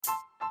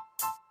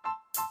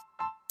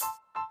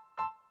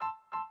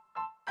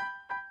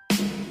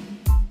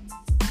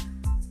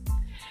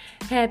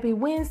Happy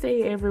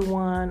Wednesday,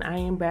 everyone. I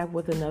am back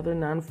with another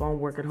non-phone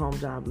work-at-home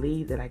job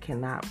lead that I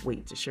cannot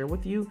wait to share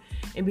with you.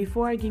 And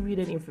before I give you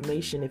that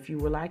information, if you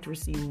would like to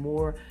receive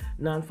more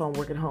non-phone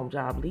work-at-home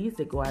job leads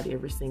that go out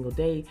every single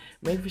day,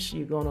 make sure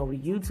you're going over to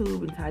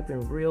YouTube and type in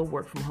Real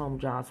Work-From-Home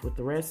Jobs with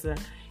Theresa.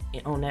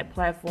 And on that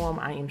platform,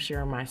 I am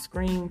sharing my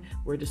screen.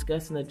 We're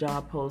discussing the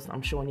job post.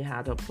 I'm showing you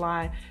how to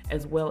apply,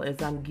 as well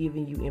as I'm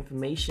giving you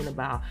information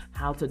about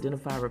how to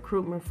identify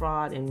recruitment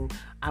fraud. And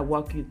I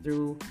walk you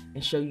through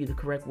and show you the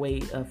correct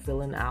way of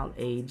filling out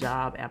a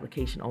job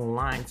application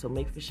online. So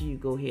make sure you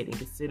go ahead and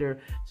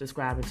consider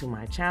subscribing to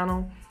my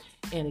channel.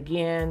 And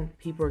again,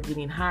 people are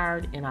getting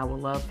hired, and I would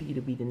love for you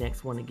to be the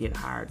next one to get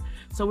hired.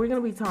 So we're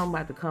going to be talking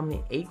about the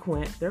company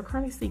Aquent. They're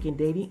currently seeking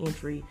data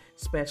entry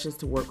specialists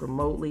to work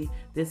remotely.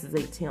 This is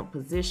a temp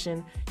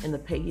position, and the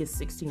pay is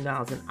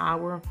 $16 an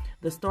hour.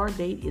 The start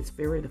date is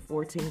February the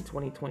 14th,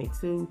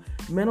 2022.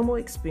 Minimal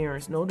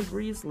experience, no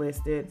degrees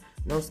listed,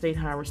 no state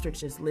hire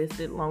restrictions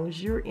listed. As long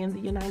as you're in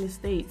the United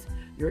States,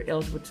 you're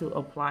eligible to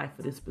apply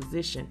for this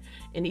position.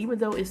 And even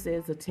though it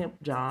says a temp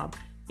job,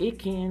 it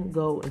can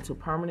go into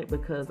permanent,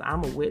 because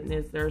I'm a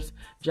witness. There's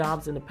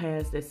jobs in the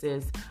past that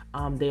says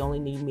they only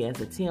need me as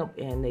a temp,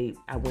 and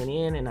I went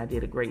in and I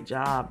did a great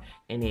job,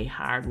 and they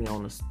hired me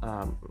on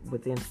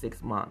within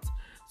 6 months.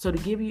 So to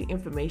give you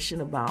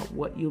information about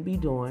what you'll be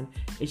doing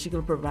is you're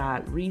going to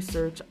provide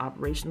research,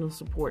 operational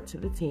support to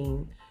the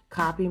team,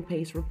 copy and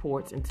paste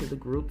reports into the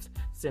group's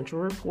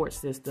central report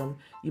system.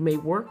 You may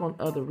work on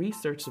other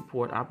research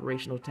support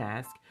operational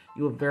tasks.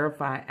 You will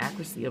verify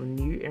accuracy of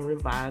new and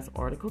revised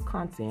article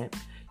content.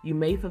 You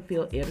may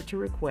fulfill editor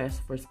requests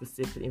for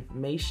specific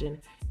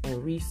information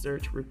and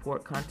research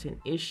report content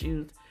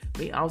issues.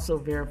 May also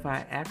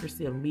verify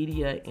accuracy of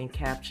media and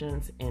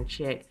captions and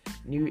check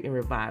new and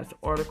revised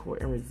article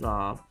and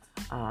resolve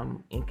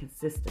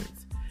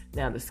inconsistencies.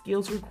 Now, the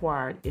skills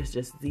required is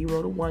just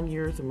 0 to 1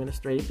 years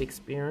administrative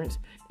experience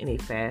in a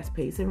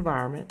fast-paced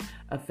environment,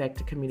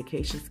 effective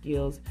communication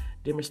skills,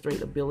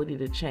 demonstrate ability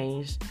to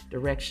change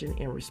direction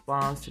in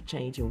response to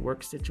changing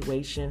work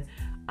situation,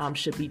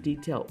 should be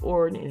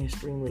detail-oriented and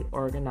extremely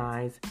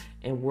organized,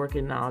 and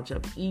working knowledge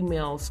of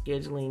email,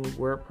 scheduling,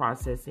 word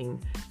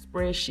processing,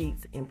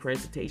 spreadsheets, and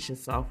presentation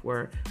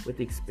software with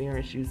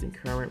experience using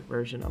current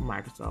version of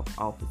Microsoft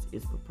Office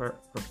is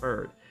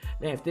preferred.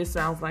 Now, if this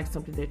sounds like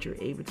something that you're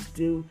able to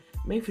do,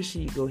 make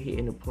sure you go ahead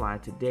and apply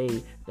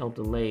today. Don't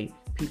delay.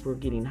 People are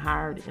getting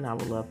hired, and I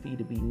would love for you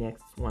to be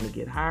next one to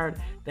get hired.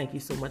 Thank you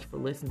so much for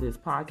listening to this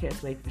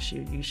podcast. Make sure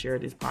you share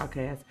this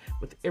podcast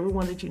with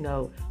everyone that you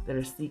know that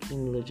are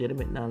seeking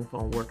legitimate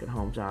non-phone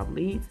work-at-home job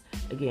leads.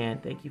 Again,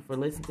 thank you for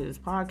listening to this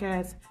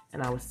podcast,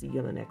 and I will see you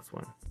on the next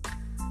one.